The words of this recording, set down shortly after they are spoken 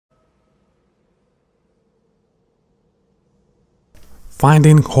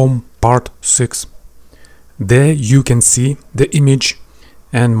Finding Home Part 6. There you can see the image,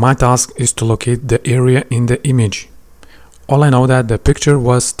 and my task is to locate the area in the image. All I know that the picture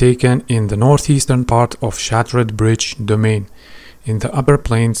was taken in the northeastern part of Shattered Bridge domain in the upper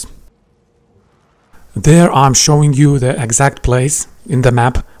plains. There I'm showing you the exact place in the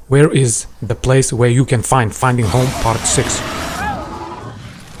map where is the place where you can find Finding Home Part 6.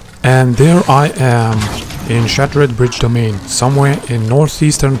 And there I am in Shattered Bridge domain, somewhere in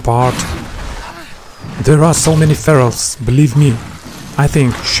northeastern part. There are so many ferals, believe me. I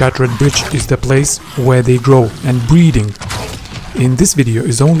think Shattered Bridge is the place where they grow and breeding. In this video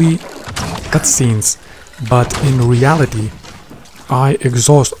is only cutscenes, but in reality I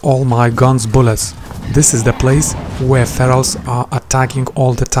exhaust all my gun's bullets. This is the place where ferals are attacking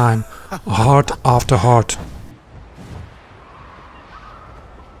all the time, heart after heart.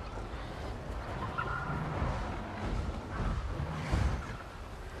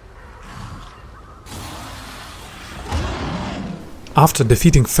 After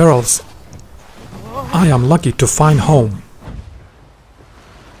defeating ferals, I am lucky to find home.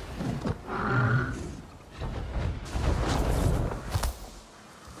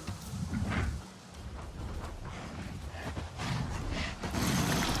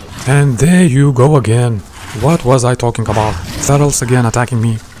 And there you go again. What was I talking about? Ferals again attacking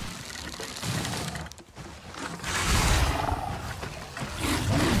me.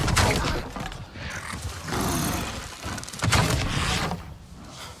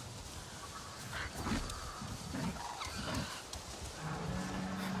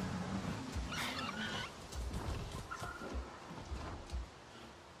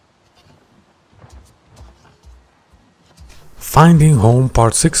 Finding Home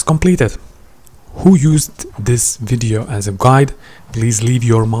Part 6 completed. Who used this video as a guide? Please leave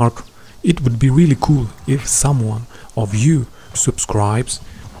your mark. It would be really cool if someone of you subscribes.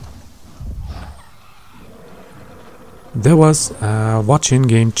 There was a Watch In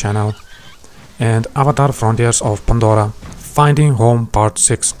Game channel and Avatar Frontiers of Pandora. Finding Home Part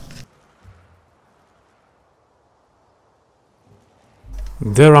 6.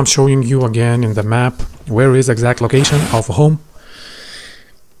 There I'm showing you again in the map where is exact location of home.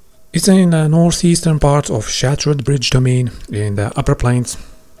 It's in the northeastern part of Shattered Bridge domain in the upper plains.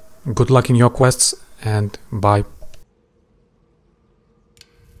 Good luck in your quests and bye.